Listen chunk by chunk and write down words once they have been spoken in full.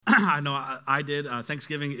I know I did.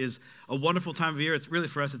 Thanksgiving is a wonderful time of year. It's really,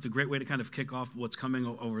 for us, it's a great way to kind of kick off what's coming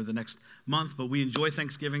over the next month. But we enjoy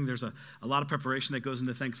Thanksgiving. There's a lot of preparation that goes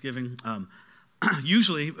into Thanksgiving.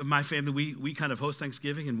 Usually, my family, we kind of host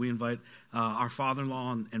Thanksgiving, and we invite our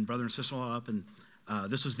father-in-law and brother and sister-in-law up. And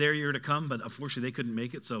this was their year to come, but unfortunately, they couldn't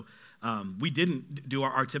make it. So we didn't do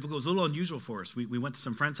our typical. It was a little unusual for us. We went to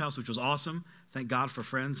some friends' house, which was awesome. Thank God for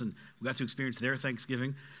friends, and we got to experience their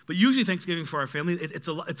Thanksgiving. But usually Thanksgiving for our family, it's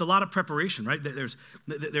a lot of preparation, right?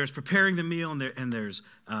 There's preparing the meal, and there's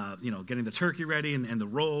getting the turkey ready and the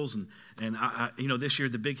rolls, and this year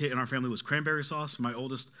the big hit in our family was cranberry sauce. My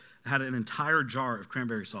oldest had an entire jar of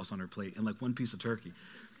cranberry sauce on her plate and like one piece of turkey.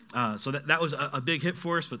 So that was a big hit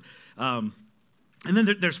for us. But and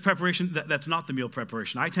then there's preparation that's not the meal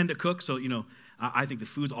preparation. I tend to cook, so I think the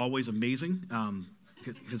food's always amazing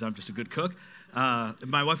because I'm just a good cook.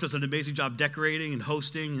 My wife does an amazing job decorating and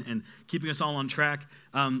hosting and keeping us all on track.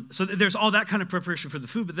 So there's all that kind of preparation for the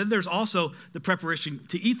food, but then there's also the preparation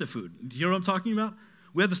to eat the food. Do you know what I'm talking about?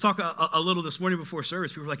 We had this talk a little this morning before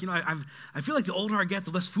service. People were like, I feel like the older I get,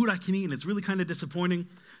 the less food I can eat, and it's really kind of disappointing.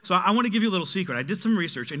 So I want to give you a little secret. I did some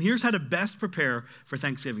research, and here's how to best prepare for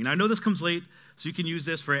Thanksgiving. Now, I know this comes late, so you can use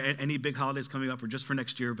this for any big holidays coming up or just for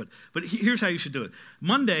next year, but here's how you should do it.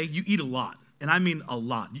 Monday, you eat a lot, and I mean a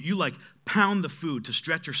lot. You like pound the food to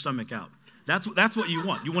stretch your stomach out. That's what you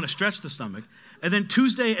want. You want to stretch the stomach. And then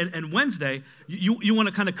Tuesday and Wednesday, you want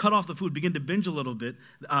to kind of cut off the food, begin to binge a little bit.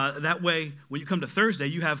 That way, when you come to Thursday,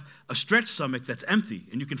 you have a stretched stomach that's empty,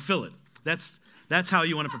 and you can fill it. That's how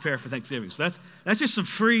you want to prepare for Thanksgiving. So that's just some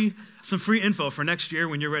free info for next year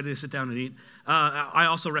when you're ready to sit down and eat. I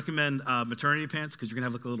also recommend maternity pants because you're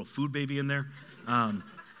going to have like a little food baby in there.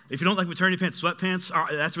 If you don't like maternity pants, sweatpants,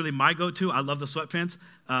 that's really my go-to. I love the sweatpants,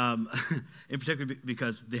 in particular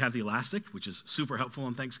because they have the elastic, which is super helpful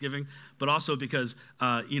on Thanksgiving, but also because,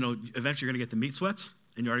 eventually you're going to get the meat sweats,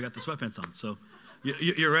 and you already got the sweatpants on, so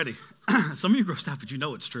you're ready. Some of you grossed out, but you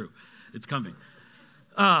know it's true. It's coming.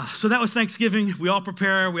 So that was Thanksgiving. We all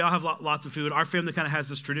prepare. We all have lots of food. Our family kind of has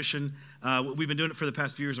this tradition. We've been doing it for the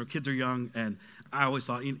past few years. Our kids are young, and I always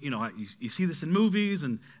thought, you see this in movies,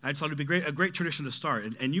 and I just thought it'd be a great tradition to start.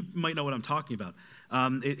 And you might know what I'm talking about.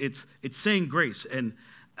 It's saying grace, and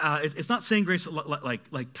it's not saying grace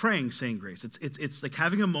like praying, saying grace. It's like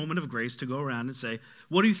having a moment of grace to go around and say,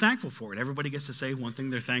 what are you thankful for? And everybody gets to say one thing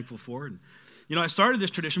they're thankful for. And I started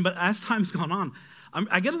this tradition, but as time's gone on,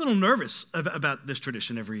 I get a little nervous about this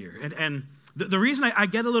tradition every year. And the reason I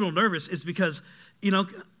get a little nervous is because,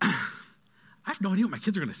 I have no idea what my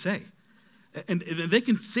kids are going to say. And they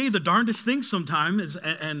can say the darndest things sometimes,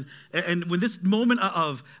 and when this moment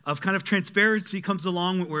of kind of transparency comes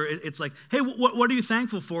along, where it's like, hey, what are you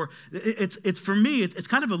thankful for? It's for me, it's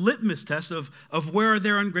kind of a litmus test of where are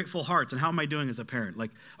their ungrateful hearts, and how am I doing as a parent?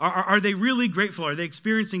 Like, are they really grateful? Are they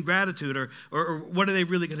experiencing gratitude, or what are they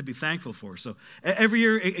really going to be thankful for? So every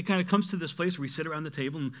year it kind of comes to this place where we sit around the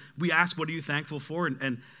table and we ask, what are you thankful for?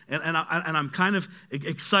 And I'm kind of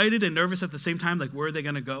excited and nervous at the same time, like, where are they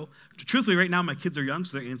going to go? Truthfully, right now, my kids are young,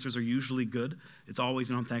 so their answers are usually good. It's always,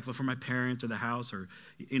 I'm thankful for my parents or the house or,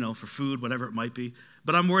 for food, whatever it might be.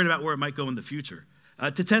 But I'm worried about where it might go in the future.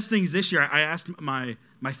 To test things this year, I asked my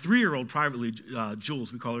 3-year-old privately,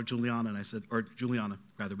 Jules, we call her Juliana, and I said, or Juliana,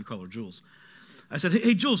 rather, we call her Jules. I said,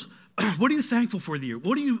 hey, Jules, what are you thankful for the year?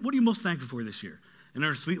 What are you most thankful for this year? And in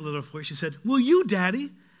her sweet little voice, she said, well, you, Daddy.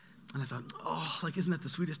 And I thought, isn't that the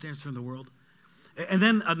sweetest answer in the world? And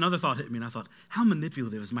then another thought hit me, and I thought, how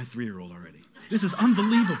manipulative is my 3-year-old already? This is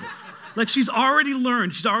unbelievable. Like, she's already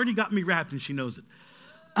learned. She's already got me wrapped, and she knows it.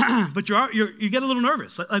 But you get a little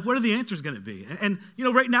nervous. Like, what are the answers going to be? And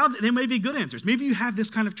right now, they may be good answers. Maybe you have this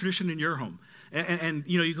kind of tradition in your home. And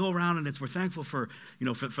you go around, and we're thankful for,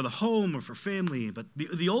 for the home or for family. But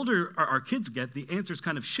the older our kids get, the answers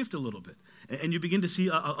kind of shift a little bit. And you begin to see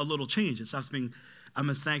a little change. It stops being, I'm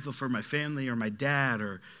as thankful for my family or my dad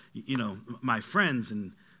or, my friends.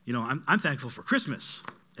 And, I'm thankful for Christmas.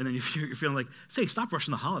 And then you're feeling like, say, stop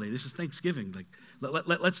rushing the holiday. This is Thanksgiving. Like,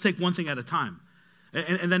 let's take one thing at a time.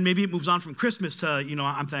 And then maybe it moves on from Christmas to,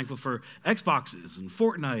 I'm thankful for Xboxes and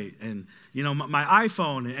Fortnite and, my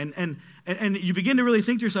iPhone. And you begin to really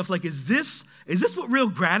think to yourself, like, is this what real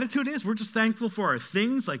gratitude is? We're just thankful for our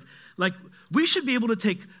things. Like we should be able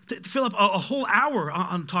to fill up a whole hour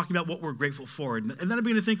on talking about what we're grateful for. And then I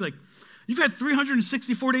begin to think, like, you've had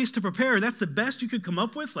 364 days to prepare. That's the best you could come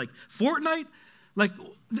up with? Like, Fortnite? Like,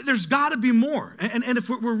 there's got to be more. And if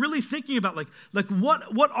we're really thinking about, like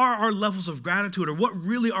what are our levels of gratitude, or what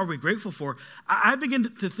really are we grateful for, I begin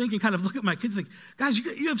to think and kind of look at my kids and think, guys,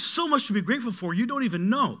 you have so much to be grateful for, you don't even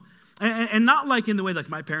know. And not like in the way like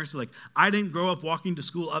my parents are like, I didn't grow up walking to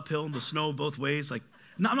school uphill in the snow both ways. Like,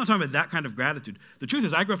 no, I'm not talking about that kind of gratitude. The truth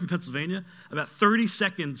is I grew up in Pennsylvania, about 30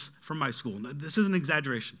 seconds from my school. Now, this is an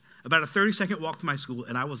exaggeration. About a 30-second walk to my school,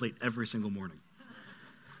 and I was late every single morning.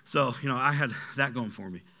 So, I had that going for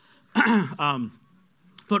me.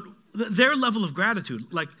 But their level of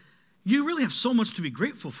gratitude, like, you really have so much to be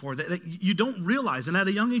grateful for that you don't realize. And at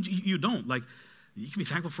a young age, you don't. Like, you can be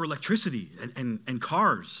thankful for electricity and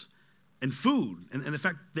cars and food and the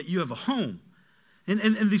fact that you have a home.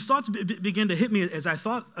 And these thoughts began to hit me as I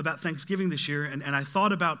thought about Thanksgiving this year, and I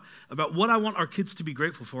thought about what I want our kids to be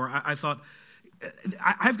grateful for. I thought,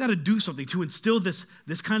 I've got to do something to instill this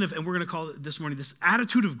kind of, and we're going to call it this morning, this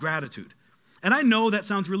attitude of gratitude. And I know that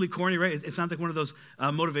sounds really corny, right? It sounds like one of those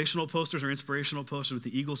motivational posters or inspirational posters with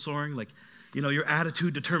the eagle soaring. Like, your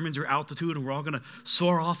attitude determines your altitude, and we're all going to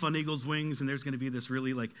soar off on eagle's wings, and there's going to be this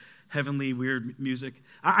really, like, heavenly, weird music.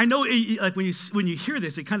 I know, like, when you hear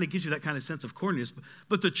this, it kind of gives you that kind of sense of corniness.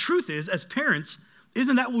 But the truth is, as parents,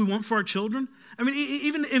 isn't that what we want for our children? I mean,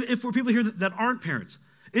 even if we're people here that aren't parents,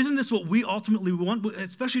 isn't this what we ultimately want,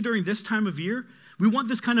 especially during this time of year? We want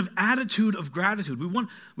this kind of attitude of gratitude. We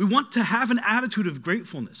want to have an attitude of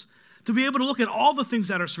gratefulness, to be able to look at all the things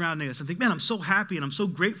that are surrounding us and think, man, I'm so happy and I'm so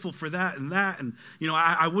grateful for that. And,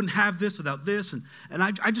 I wouldn't have this without this. And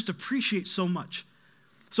I just appreciate so much.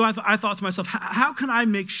 So I thought to myself, how can I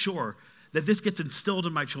make sure that this gets instilled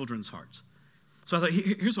in my children's hearts? So I thought,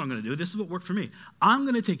 here's what I'm going to do. This is what worked for me. I'm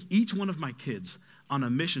going to take each one of my kids on a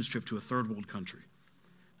missions trip to a third world country.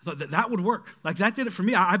 I thought that would work. Like, that did it for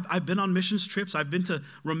me. I've been on missions trips. I've been to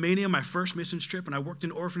Romania, my first missions trip, and I worked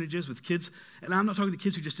in orphanages with kids. And I'm not talking to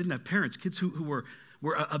kids who just didn't have parents, kids who were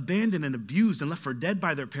abandoned and abused and left for dead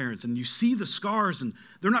by their parents. And you see the scars, and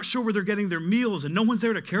they're not sure where they're getting their meals, and no one's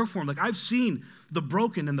there to care for them. Like, I've seen the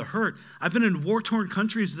broken and the hurt. I've been in war-torn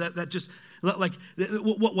countries that just, like,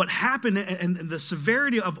 what happened and the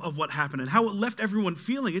severity of what happened and how it left everyone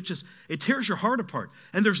feeling, it tears your heart apart.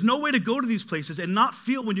 And there's no way to go to these places and not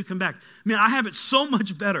feel when you come back, man, I have it so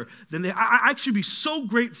much better than I should be so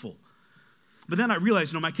grateful. But then I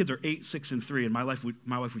realized, my kids are 8, 6, and 3, and my wife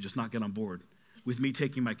would just not get on board with me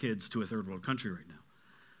taking my kids to a third world country right now.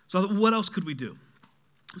 So I thought, what else could we do?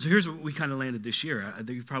 So here's what we kind of landed this year. I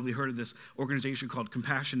think you've probably heard of this organization called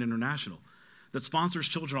Compassion International that sponsors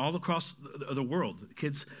children all across the world,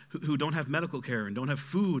 kids who don't have medical care and don't have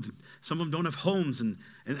food. Some of them don't have homes, and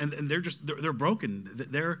they're broken.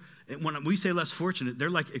 When we say less fortunate, they're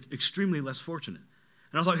like extremely less fortunate.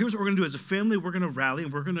 And I thought, here's what we're going to do. As a family, we're going to rally,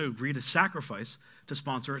 and we're going to agree to sacrifice to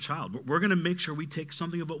sponsor a child. We're going to make sure we take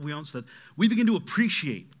something of what we own so that we begin to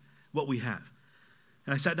appreciate what we have.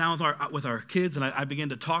 And I sat down with our kids, and I began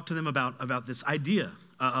to talk to them about this idea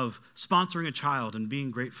of sponsoring a child and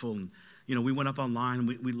being grateful. And we went up online, and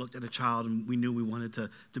we looked at a child, and we knew we wanted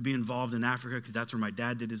to be involved in Africa because that's where my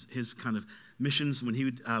dad did his kind of missions when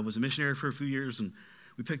he was a missionary for a few years. And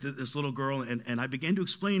we picked this little girl, and I began to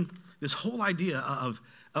explain this whole idea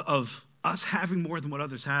of us having more than what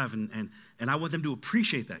others have, and I want them to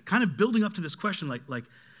appreciate that. Kind of building up to this question,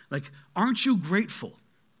 like, aren't you grateful?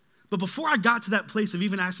 But before I got to that place of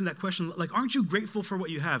even asking that question, like, aren't you grateful for what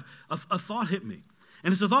you have? A thought hit me.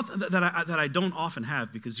 And it's a thought that I don't often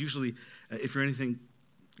have, because usually, if you're anything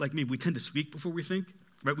like me, we tend to speak before we think,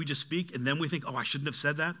 right? We just speak, and then we think, oh, I shouldn't have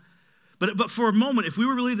said that. But for a moment, if we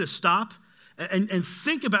were really to stop and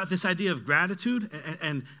think about this idea of gratitude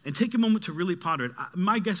and take a moment to really ponder it,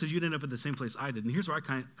 my guess is you'd end up at the same place I did. And here's where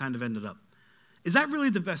I kind of ended up. Is that really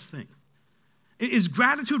the best thing? Is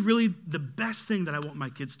gratitude really the best thing that I want my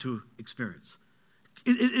kids to experience?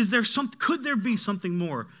 Could there be something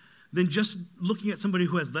more than just looking at somebody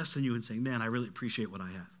who has less than you and saying, man, I really appreciate what I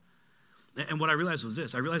have? And what I realized was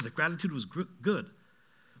this. I realized that gratitude was good,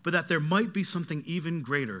 but that there might be something even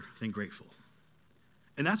greater than grateful.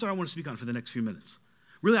 And that's what I want to speak on for the next few minutes.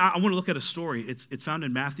 Really, I want to look at a story. It's found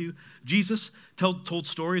in Matthew. Jesus told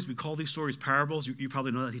stories. We call these stories parables. You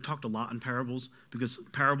probably know that. He talked a lot in parables because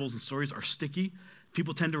parables and stories are sticky.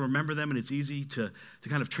 People tend to remember them, and it's easy to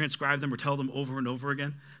kind of transcribe them or tell them over and over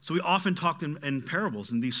again. So we often talk in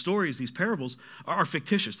parables, and these stories, these parables, are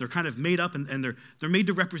fictitious. They're kind of made up, and they're made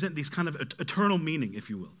to represent these kind of eternal meaning, if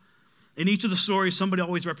you will. In each of the stories, somebody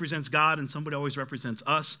always represents God, and somebody always represents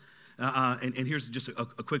us. And here's just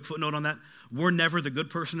a quick footnote on that. We're never the good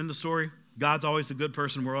person in the story. God's always the good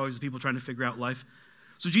person. We're always the people trying to figure out life.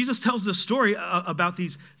 So Jesus tells this story about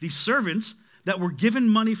these servants that were given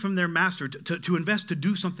money from their master to invest, to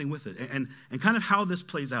do something with it, and kind of how this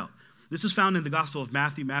plays out. This is found in the Gospel of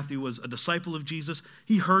Matthew. Matthew was a disciple of Jesus.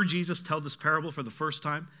 He heard Jesus tell this parable for the first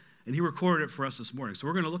time, and he recorded it for us this morning. So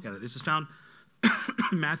we're going to look at it. This is found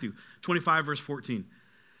in Matthew 25, verse 14.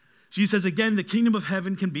 Jesus says, again, the kingdom of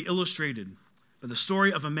heaven can be illustrated by the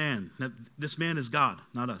story of a man. Now, this man is God,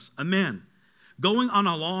 not us. A man going on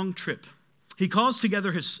a long trip. He calls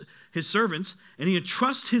together his servants, and he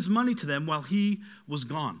entrusts his money to them while he was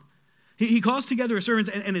gone. He calls together his servants,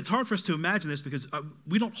 and it's hard for us to imagine this because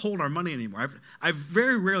we don't hold our money anymore. I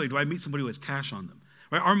very rarely do I meet somebody who has cash on them.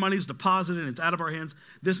 Right? Our money is deposited, and it's out of our hands.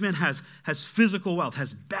 This man has physical wealth,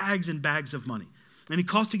 has bags and bags of money. And he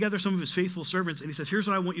calls together some of his faithful servants, and he says, here's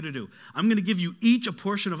what I want you to do. I'm going to give you each a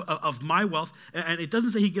portion of my wealth. And it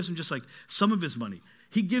doesn't say he gives them just like some of his money.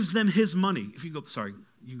 He gives them his money. You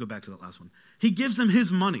can go back to that last one. He gives them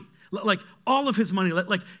his money, like all of his money.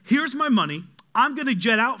 Like, here's my money. I'm going to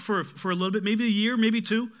jet out for a little bit, maybe a year, maybe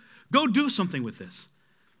two. Go do something with this.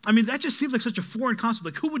 I mean, that just seems like such a foreign concept.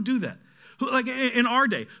 Like, who would do that? Like in our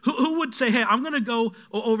day, who would say, hey, I'm going to go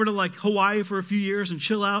over to like Hawaii for a few years and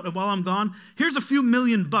chill out, and while I'm gone, here's a few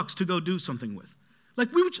 $1,000,000 to go do something with. Like,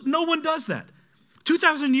 no one does that.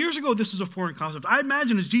 2,000 years ago, this is a foreign concept. I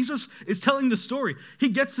imagine as Jesus is telling the story, he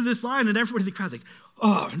gets to this line, and everybody in the crowd's like,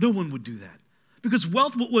 oh, no one would do that. Because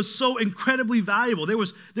wealth was so incredibly valuable. There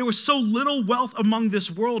was so little wealth among this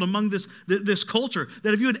world, among this culture,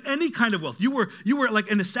 that if you had any kind of wealth, you were like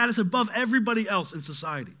in a status above everybody else in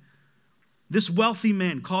society. This wealthy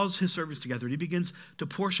man calls his servants together, and he begins to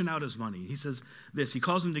portion out his money. He says this, he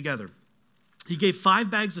calls them together. He gave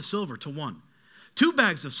 5 bags of silver to one, 2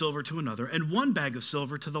 bags of silver to another, and 1 bag of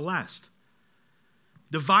silver to the last,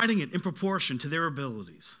 dividing it in proportion to their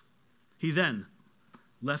abilities. He then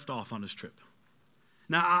left off on his trip.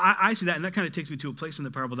 Now, I see that, and that kind of takes me to a place in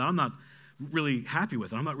the parable that I'm not really happy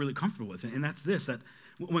with, and I'm not really comfortable with, and that's this, that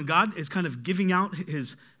when God is kind of giving out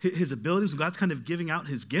his abilities, when God's kind of giving out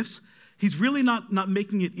his gifts, he's really not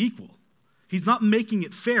making it equal. He's not making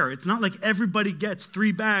it fair. It's not like everybody gets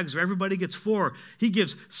 3 bags or everybody gets 4. He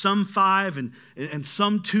gives some 5 and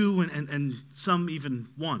some 2 and some even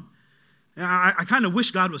 1. I kind of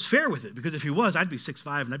wish God was fair with it, because if he was, I'd be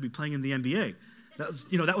 6'5" and I'd be playing in the NBA.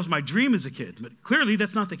 That was my dream as a kid, but clearly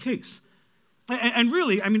that's not the case. And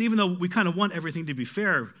really, I mean, even though we kind of want everything to be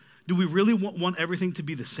fair, do we really want everything to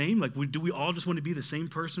be the same? Like, do we all just want to be the same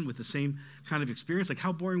person with the same kind of experience? Like,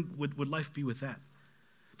 how boring would life be with that?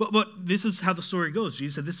 But this is how the story goes.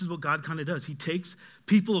 Jesus said this is what God kind of does. He takes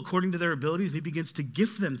people according to their abilities, and he begins to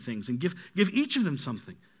gift them things and give each of them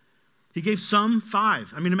something. He gave some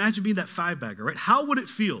 5. I mean, imagine being that 5-bagger, right? How would it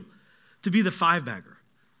feel to be the 5-bagger?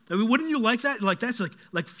 I mean, wouldn't you like that? Like, that's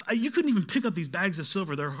like you couldn't even pick up these bags of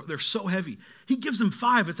silver. They're so heavy. He gives them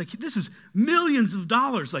 5. It's like, this is millions of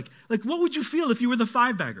dollars. Like what would you feel if you were the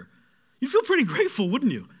 5-bagger? You'd feel pretty grateful,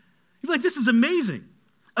 wouldn't you? You'd be like, this is amazing.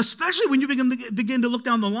 Especially when you begin to look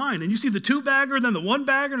down the line and you see the 2-bagger and then the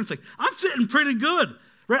 1-bagger, and it's like, I'm sitting pretty good,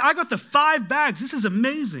 right? I got the 5 bags. This is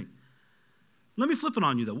amazing. Let me flip it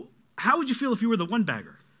on you, though. How would you feel if you were the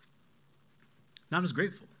 1-bagger? Not as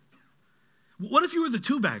grateful. What if you were the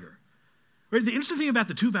 2-bagger? Right? The interesting thing about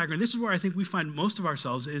the 2-bagger, and this is where I think we find most of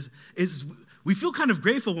ourselves, is we feel kind of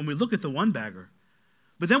grateful when we look at the 1-bagger,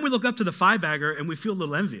 but then we look up to the 5-bagger and we feel a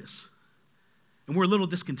little envious, and we're a little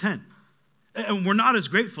discontent, and we're not as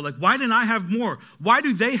grateful. Like, why didn't I have more? Why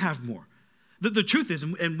do they have more? The truth is,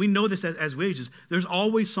 and we know this as wages, there's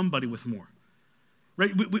always somebody with more.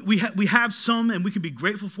 Right? We have some, and we can be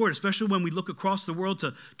grateful for it, especially when we look across the world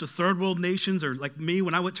to third world nations, or like me,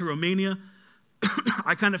 when I went to Romania,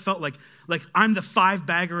 I kind of felt like I'm the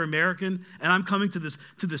 5-bagger American, and I'm coming to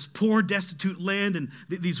this poor, destitute land, and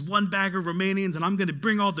these 1-bagger Romanians, and I'm going to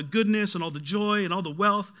bring all the goodness and all the joy and all the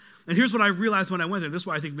wealth. And here's what I realized when I went there. This is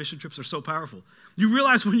why I think mission trips are so powerful. You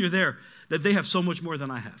realize when you're there that they have so much more than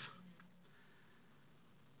I have.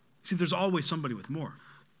 See, there's always somebody with more.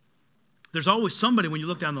 There's always somebody, when you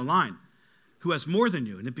look down the line, who has more than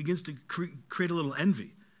you, and it begins to create a little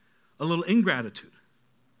envy, a little ingratitude.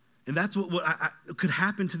 And that's what could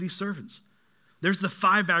happen to these servants. There's the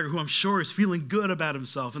 5-bagger who I'm sure is feeling good about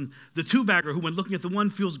himself, and the 2-bagger who, when looking at the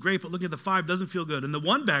 1, feels great, but looking at the 5 doesn't feel good, and the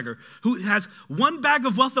 1-bagger who has 1 bag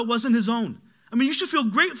of wealth that wasn't his own. I mean, you should feel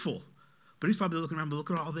grateful, but he's probably looking around, but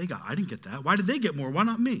look at all they got. I didn't get that. Why did they get more? Why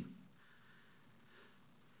not me?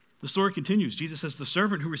 The story continues. Jesus says, the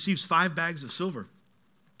servant who receives 5 bags of silver,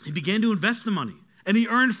 he began to invest the money, and he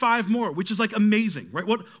earned 5 more, which is like amazing, right?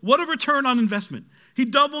 What a return on investment. He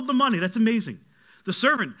doubled the money. That's amazing. The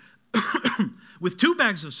servant with 2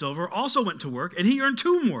 bags of silver also went to work, and he earned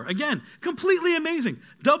 2 more. Again, completely amazing.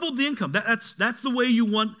 Doubled the income. That's the way you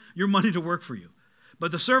want your money to work for you.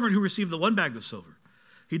 But the servant who received the 1 bag of silver,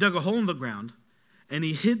 he dug a hole in the ground, and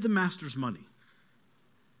he hid the master's money.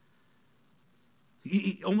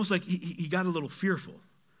 He almost like he got a little fearful.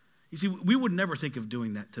 You see, we would never think of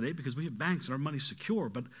doing that today because we have banks and our money's secure.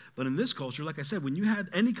 But in this culture, like I said, when you had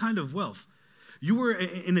any kind of wealth, you were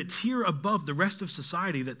in a tier above the rest of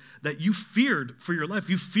society that you feared for your life.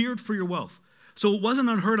 You feared for your wealth. So it wasn't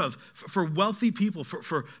unheard of for wealthy people,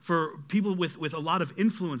 for people with a lot of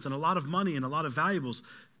influence and a lot of money and a lot of valuables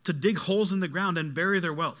to dig holes in the ground and bury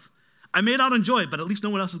their wealth. I may not enjoy it, but at least no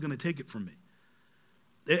one else is going to take it from me.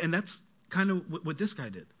 And that's kind of what this guy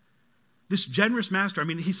did. This generous master, I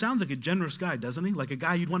mean, he sounds like a generous guy, doesn't he? Like a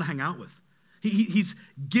guy you'd want to hang out with. He's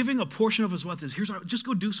giving a portion of his wealth. Just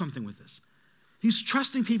go do something with this. He's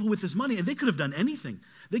trusting people with his money, and they could have done anything.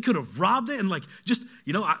 They could have robbed it and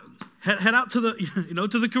head out to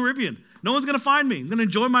the Caribbean. No one's going to find me. I'm going to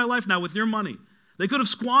enjoy my life now with your money. They could have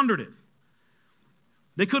squandered it.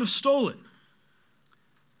 They could have stole it.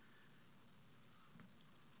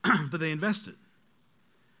 But they invested.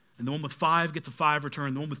 And the one with 5 gets a 5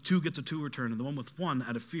 return, the one with 2 gets a 2 return, and the one with 1,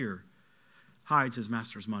 out of fear, hides his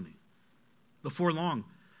master's money. Before long,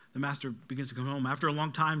 the master begins to come home. After a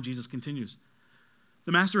long time, Jesus continues.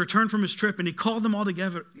 The master returned from his trip, and he called them all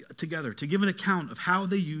together to give an account of how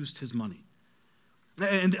they used his money.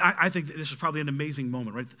 And I think this is probably an amazing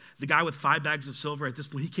moment, right? The guy with 5 bags of silver, at this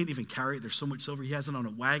point, he can't even carry it. There's so much silver. He has it on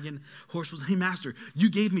a wagon. Horse was, hey, master, you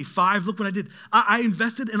gave me 5. Look what I did. I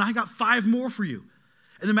invested, and I got 5 more for you.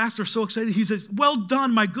 And the master is so excited. He says, well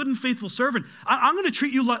done, my good and faithful servant. I'm going to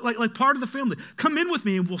treat you like part of the family. Come in with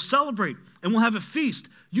me, and we'll celebrate, and we'll have a feast.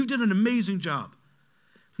 You did an amazing job.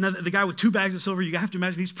 Now, the guy with 2 bags of silver, you have to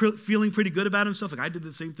imagine he's feeling pretty good about himself. Like, I did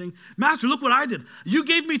the same thing. Master, look what I did. You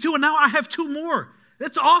gave me 2, and now I have 2 more.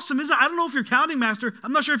 That's awesome, isn't it? I don't know if you're counting, master.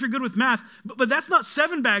 I'm not sure if you're good with math, but that's not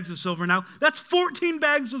 7 bags of silver now. That's 14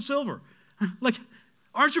 bags of silver. Like,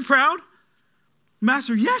 aren't you proud?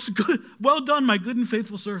 Master, yes, good. Well done, my good and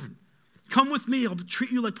faithful servant. Come with me. I'll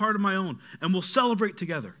treat you like part of my own, and we'll celebrate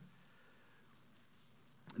together.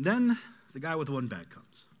 And then the guy with 1 bag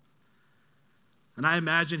comes. And I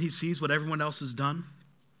imagine he sees what everyone else has done,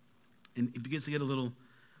 and he begins to get a little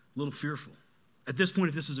fearful. At this point,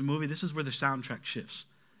 if this is a movie, this is where the soundtrack shifts.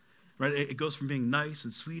 Right? It goes from being nice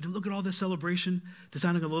and sweet, and look at all this celebration, to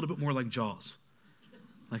sounding a little bit more like Jaws.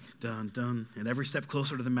 Like, dun, dun, and every step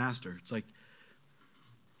closer to the master. It's like,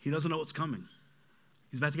 he doesn't know what's coming.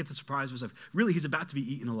 He's about to get the surprise of his life. Really, he's about to be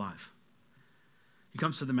eaten alive. He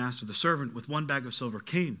comes to the master. The servant with 1 bag of silver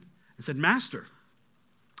came and said, Master,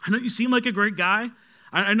 I know you seem like a great guy.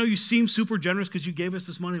 I know you seem super generous because you gave us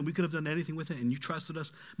this money and we could have done anything with it and you trusted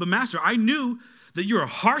us. But master, I knew that you're a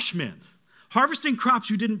harsh man, harvesting crops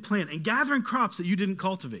you didn't plant and gathering crops that you didn't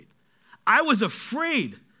cultivate. I was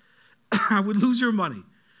afraid I would lose your money,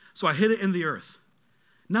 so I hid it in the earth.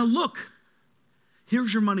 Now look,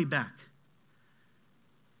 here's your money back.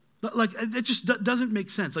 Like, it just doesn't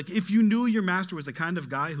make sense. Like, if you knew your master was the kind of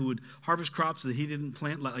guy who would harvest crops that he didn't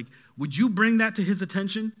plant, like, would you bring that to his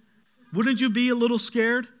attention? Wouldn't you be a little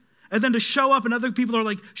scared? And then to show up and other people are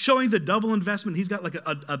like showing the double investment. He's got like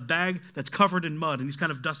a bag that's covered in mud and he's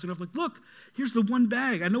kind of dusting off. Like, look, here's the 1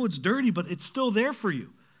 bag. I know it's dirty, but it's still there for you.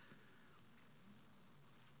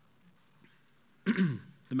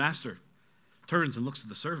 The master turns and looks at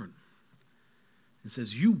the servant and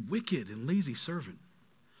says, you wicked and lazy servant.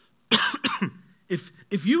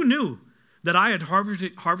 If you knew that I had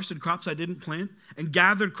harvested crops I didn't plant and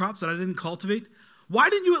gathered crops that I didn't cultivate, why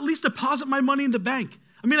didn't you at least deposit my money in the bank?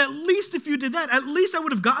 I mean, at least if you did that, at least I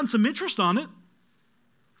would have gotten some interest on it.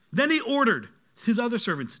 Then he ordered his other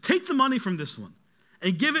servants, take the money from this one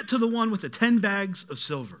and give it to the one with the 10 bags of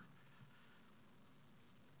silver.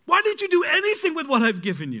 Why didn't you do anything with what I've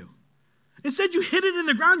given you? Instead, you hid it in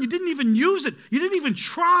the ground. You didn't even use it. You didn't even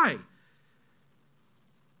try.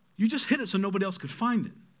 You just hid it so nobody else could find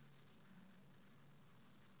it.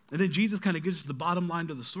 And then Jesus kind of gives us the bottom line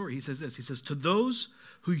to the story. He says this. He says, to those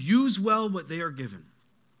who use well what they are given,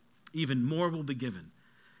 even more will be given,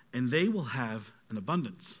 and they will have an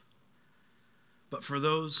abundance. But for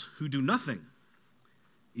those who do nothing,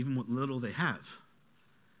 even what little they have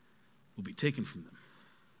will be taken from them.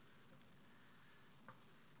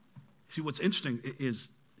 See, what's interesting is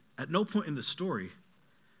at no point in the story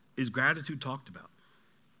is gratitude talked about.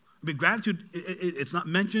 I mean, gratitude, it's not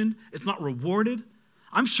mentioned. It's not rewarded.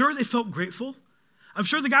 I'm sure they felt grateful. I'm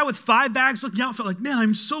sure the guy with 5 bags looking out felt like, man,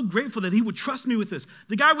 I'm so grateful that he would trust me with this.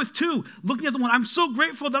 The guy with 2 looking at the one, I'm so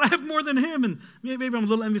grateful that I have more than him, and maybe I'm a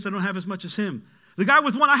little envious I don't have as much as him. The guy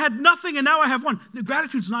with 1, I had nothing, and now I have 1. The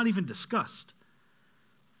gratitude's not even discussed.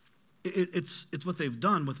 It's what they've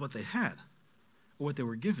done with what they had or what they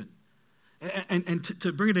were given. And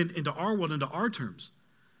to bring it into our world, into our terms,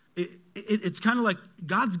 it's kind of like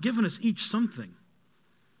God's given us each something.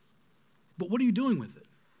 But what are you doing with it?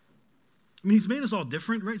 I mean, he's made us all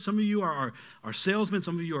different, right? Some of you are salesmen,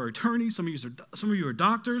 some of you are attorneys, some of you are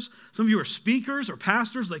doctors, some of you are speakers or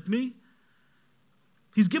pastors like me.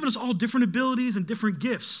 He's given us all different abilities and different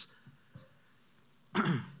gifts.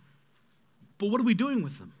 But what are we doing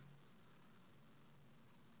with them?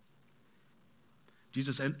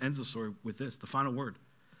 Jesus ends the story with this, the final word.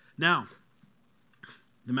 Now,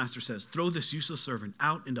 the master says, throw this useless servant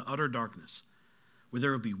out into utter darkness, where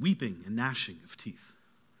there will be weeping and gnashing of teeth.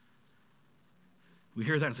 We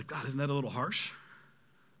hear that, it's like, God, isn't that a little harsh?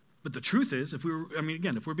 But the truth is, if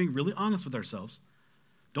we're being really honest with ourselves,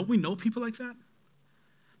 don't we know people like that?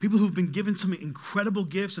 People who've been given some incredible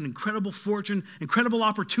gifts and incredible fortune, incredible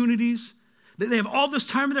opportunities. They have all this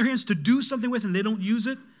time in their hands to do something with, and they don't use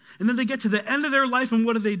it. And then they get to the end of their life, and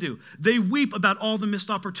what do? They weep about all the missed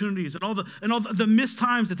opportunities and all the missed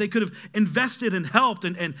times that they could have invested and helped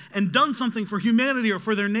and done something for humanity or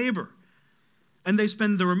for their neighbor. And they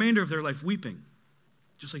spend the remainder of their life weeping,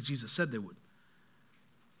 just like Jesus said they would,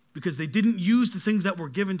 because they didn't use the things that were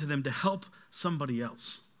given to them to help somebody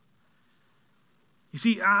else. You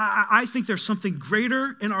see, I think there's something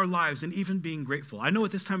greater in our lives than even being grateful. I know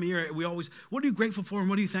at this time of year, we always, what are you grateful for and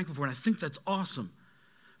what are you thankful for? And I think that's awesome.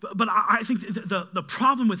 But I think the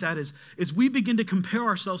problem with that is we begin to compare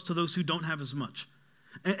ourselves to those who don't have as much.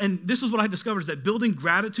 And this is what I discovered, is that building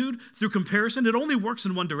gratitude through comparison, it only works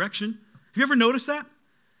in one direction. Have you ever noticed that?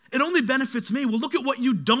 It only benefits me. Well, look at what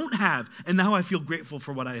you don't have, and now I feel grateful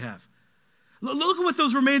for what I have. Look at what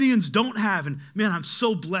those Romanians don't have, and man, I'm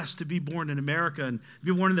so blessed to be born in America and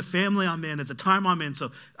be born in the family I'm in at the time I'm in,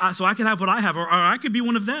 so I can have what I have, or I could be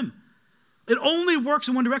one of them. It only works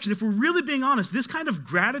in one direction. If we're really being honest, this kind of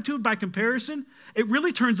gratitude by comparison, it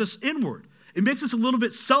really turns us inward. It makes us a little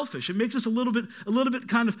bit selfish. It makes us a little bit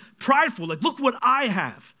kind of prideful, like, look what I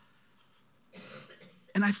have.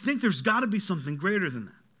 And I think there's got to be something greater than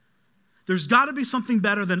that. There's got to be something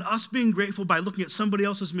better than us being grateful by looking at somebody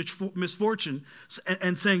else's misfortune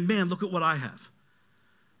and saying, man, look at what I have.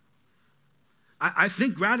 I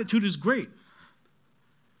think gratitude is great,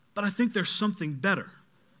 but I think there's something better.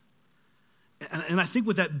 And I think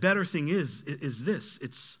what that better thing is this.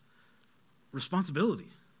 It's responsibility.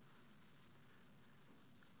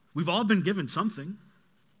 We've all been given something.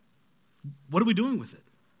 What are we doing with it?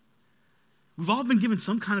 We've all been given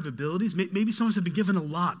some kind of abilities. Maybe some of us have been given a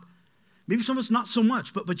lot. Maybe some of us not so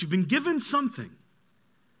much, but you've been given something.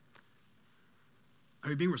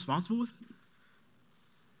 Are you being responsible with it?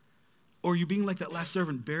 Or are you being like that last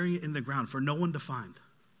servant, burying it in the ground for no one to find?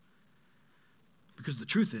 Because the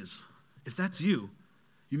truth is, if that's you,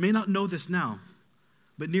 you may not know this now,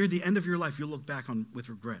 but near the end of your life, you'll look back on with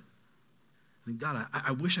regret. I think, God,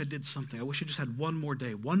 I wish I did something. I wish I just had one more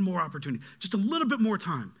day, one more opportunity, just a little bit more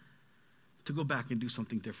time to go back and do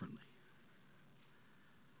something differently.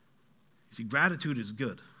 You see, gratitude is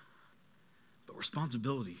good, but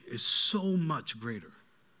responsibility is so much greater.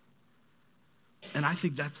 And I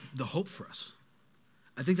think that's the hope for us.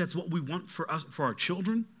 I think that's what we want for us, for our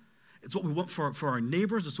children. It's what we want for our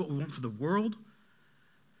neighbors. It's what we want for the world.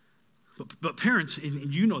 But parents,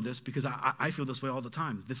 and you know this because I feel this way all the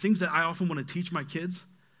time, the things that I often want to teach my kids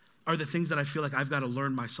are the things that I feel like I've got to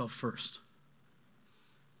learn myself first.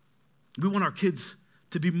 We want our kids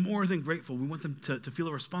to be more than grateful. We want them to feel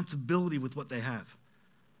a responsibility with what they have.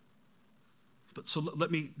 But so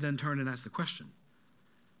let me then turn and ask the question.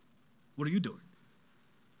 What are you doing?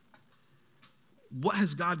 What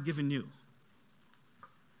has God given you?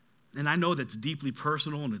 And I know that's deeply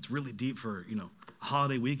personal and it's really deep for, a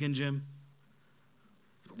holiday weekend, Jim.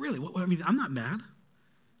 But really, I'm not mad.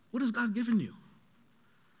 What has God given you?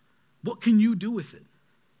 What can you do with it?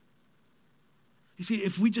 You see,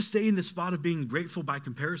 if we just stay in this spot of being grateful by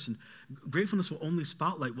comparison, gratefulness will only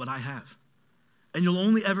spotlight what I have. And you'll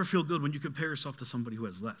only ever feel good when you compare yourself to somebody who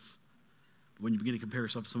has less. But when you begin to compare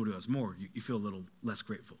yourself to somebody who has more, you feel a little less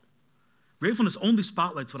grateful. Gratefulness only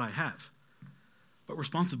spotlights what I have. But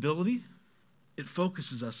responsibility, it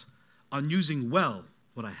focuses us on using well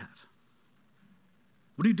what I have.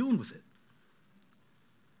 What are you doing with it?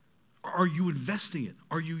 Are you investing it?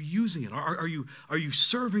 Are you using it? Are you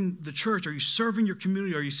serving the church? Are you serving your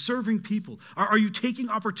community? Are you serving people? Are you taking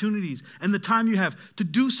opportunities and the time you have to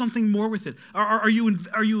do something more with it? Are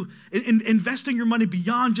you investing your money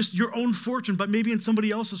beyond just your own fortune, but maybe in somebody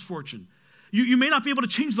else's fortune? You may not be able to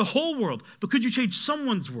change the whole world, but could you change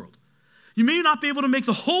someone's world? You may not be able to make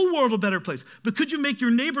the whole world a better place, but could you make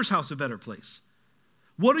your neighbor's house a better place?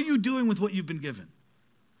 What are you doing with what you've been given?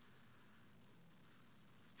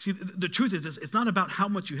 See, the truth is, it's not about how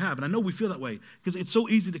much you have. And I know we feel that way because it's so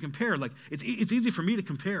easy to compare. Like, it's easy for me to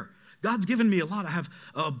compare. God's given me a lot. I have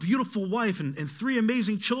a beautiful wife and 3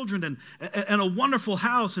 amazing children and a wonderful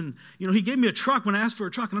house. And, he gave me a truck when I asked for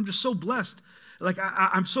a truck, and I'm just so blessed. Like,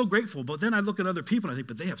 I'm so grateful. But then I look at other people and I think,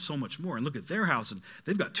 but they have so much more. And look at their house, and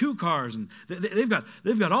they've got 2 cars, and they've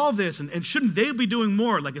got all this. And shouldn't they be doing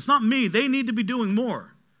more? Like, it's not me. They need to be doing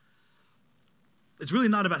more. It's really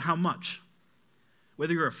not about how much.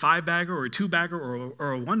 Whether you're a 5-bagger or a 2-bagger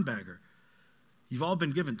or a 1-bagger, you've all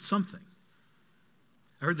been given something.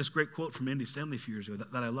 I heard this great quote from Andy Stanley a few years ago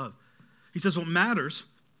that I love. He says,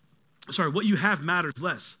 what you have matters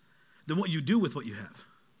less than what you do with what you have.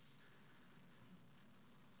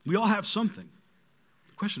 We all have something.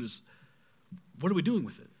 The question is, what are we doing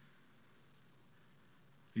with it?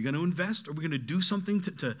 Are you going to invest? Are we going to do something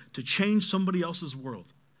to change somebody else's world?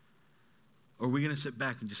 Or are we going to sit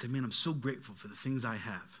back and just say, man, I'm so grateful for the things I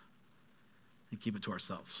have, and keep it to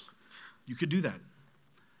ourselves? You could do that.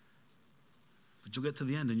 But you'll get to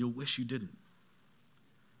the end and you'll wish you didn't.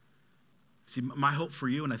 See, my hope for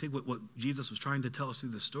you, and I think what Jesus was trying to tell us through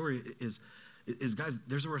this story is guys,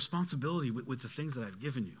 there's a responsibility with the things that I've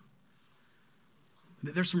given you.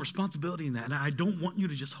 There's some responsibility in that, and I don't want you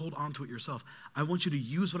to just hold on to it yourself. I want you to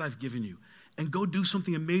use what I've given you and go do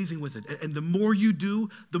something amazing with it. And the more you do,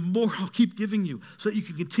 the more I'll keep giving you so that you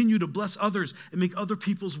can continue to bless others and make other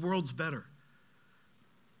people's worlds better.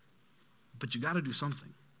 But you got to do something.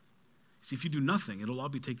 See, if you do nothing, it'll all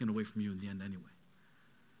be taken away from you in the end anyway.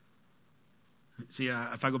 See,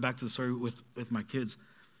 if I go back to the story with my kids,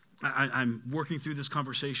 I'm working through this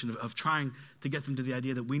conversation of trying to get them to the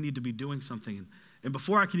idea that we need to be doing something. And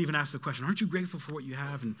before I can even ask the question, aren't you grateful for what you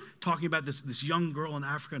have? And talking about this young girl in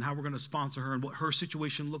Africa and how we're going to sponsor her and what her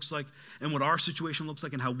situation looks like and what our situation looks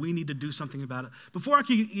like and how we need to do something about it. Before I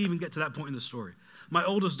can even get to that point in the story, my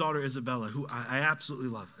oldest daughter, Isabella, who I absolutely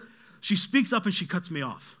love, she speaks up and she cuts me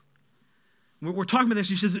off. We're talking about this.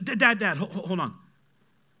 She says, Dad, hold on.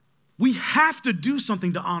 We have to do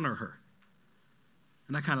something to honor her.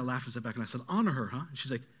 And I kind of laughed and sat back and I said, honor her, huh? And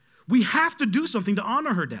she's like, we have to do something to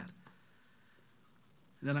honor her, Dad.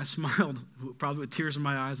 And then I smiled, probably with tears in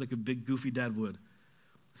my eyes like a big goofy dad would.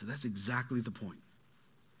 I said, that's exactly the point.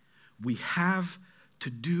 We have to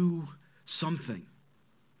do something.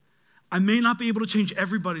 I may not be able to change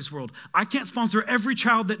everybody's world. I can't sponsor every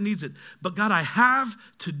child that needs it. But God, I have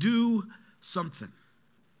to do something.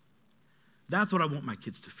 That's what I want my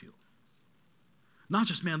kids to feel. Not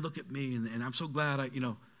just, man, look at me, and I'm so glad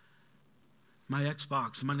my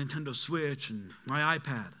Xbox and my Nintendo Switch and my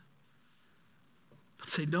iPad. But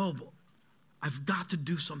say, no, I've got to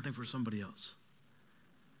do something for somebody else.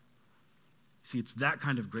 See, it's that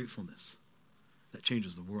kind of gratefulness that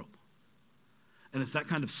changes the world. And it's that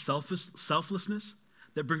kind of selflessness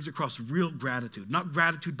that brings across real gratitude. Not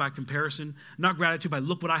gratitude by comparison, not gratitude by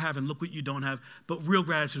look what I have and look what you don't have, but real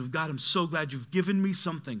gratitude of God, I'm so glad you've given me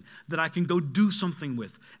something that I can go do something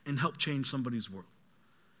with and help change somebody's world.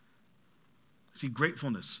 See,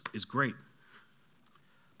 gratefulness is great,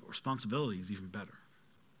 but responsibility is even better.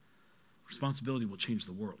 Responsibility will change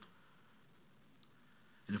the world.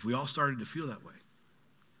 And if we all started to feel that way,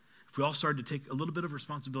 if we all started to take a little bit of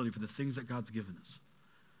responsibility for the things that God's given us,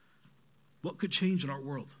 what could change in our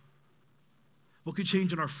world? What could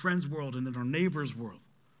change in our friends' world and in our neighbors' world?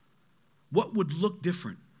 What would look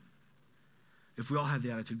different if we all had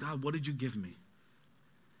the attitude, God, what did you give me?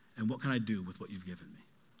 And what can I do with what you've given me?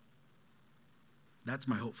 That's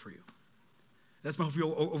my hope for you. That's my hope for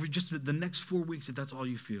you over just the next 4 weeks, if that's all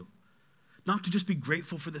you feel. Not to just be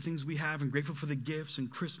grateful for the things we have and grateful for the gifts and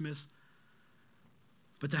Christmas,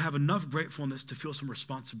 but to have enough gratefulness to feel some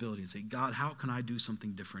responsibility and say, God, how can I do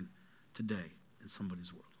something different today in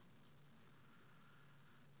somebody's world?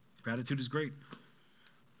 Gratitude is great,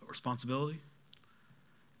 but responsibility,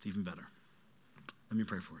 it's even better. Let me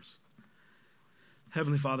pray for us.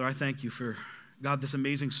 Heavenly Father, I thank you for, God, this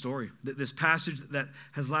amazing story, this passage that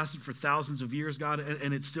has lasted for thousands of years, God,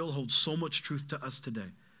 and it still holds so much truth to us today.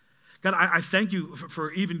 God, I thank you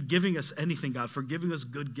for even giving us anything, God, for giving us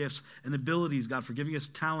good gifts and abilities, God, for giving us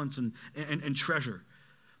talents and treasure.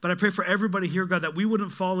 But I pray for everybody here, God, that we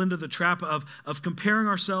wouldn't fall into the trap of comparing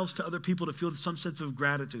ourselves to other people to feel some sense of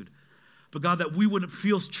gratitude. But God, that we would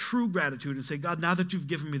feel true gratitude and say, God, now that you've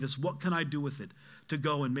given me this, what can I do with it to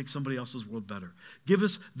go and make somebody else's world better? Give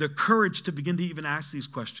us the courage to begin to even ask these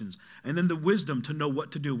questions, and then the wisdom to know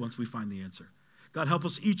what to do once we find the answer. God, help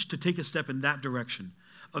us each to take a step in that direction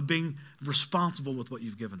of being responsible with what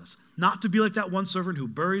you've given us. Not to be like that one servant who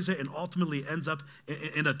buries it and ultimately ends up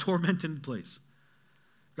in a tormented place.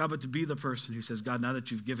 God, but to be the person who says, God, now that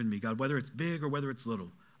you've given me, God, whether it's big or whether it's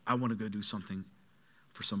little, I want to go do something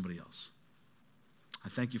for somebody else. I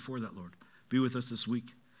thank you for that, Lord. Be with us this week.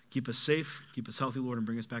 Keep us safe, keep us healthy, Lord, and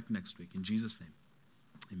bring us back next week. In Jesus' name,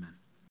 amen.